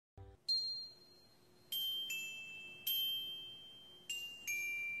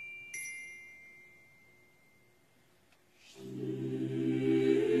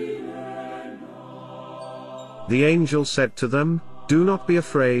The angel said to them, "Do not be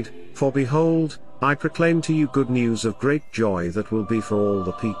afraid, for behold, I proclaim to you good news of great joy that will be for all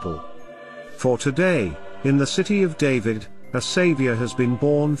the people. For today, in the city of David, a Savior has been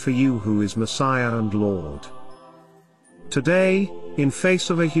born for you who is Messiah and Lord." Today, in face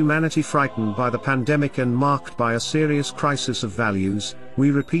of a humanity frightened by the pandemic and marked by a serious crisis of values,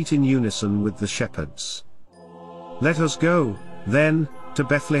 we repeat in unison with the shepherds. Let us go, then, to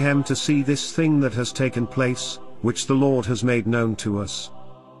Bethlehem to see this thing that has taken place, which the Lord has made known to us.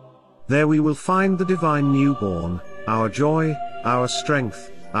 There we will find the divine newborn, our joy, our strength,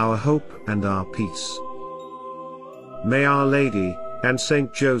 our hope and our peace. May Our Lady, and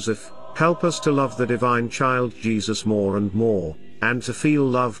Saint Joseph, help us to love the divine child Jesus more and more, and to feel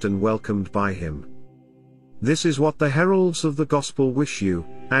loved and welcomed by him. This is what the heralds of the gospel wish you,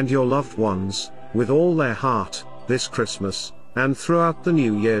 and your loved ones, with all their heart, this Christmas, and throughout the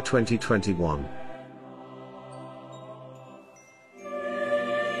new year 2021.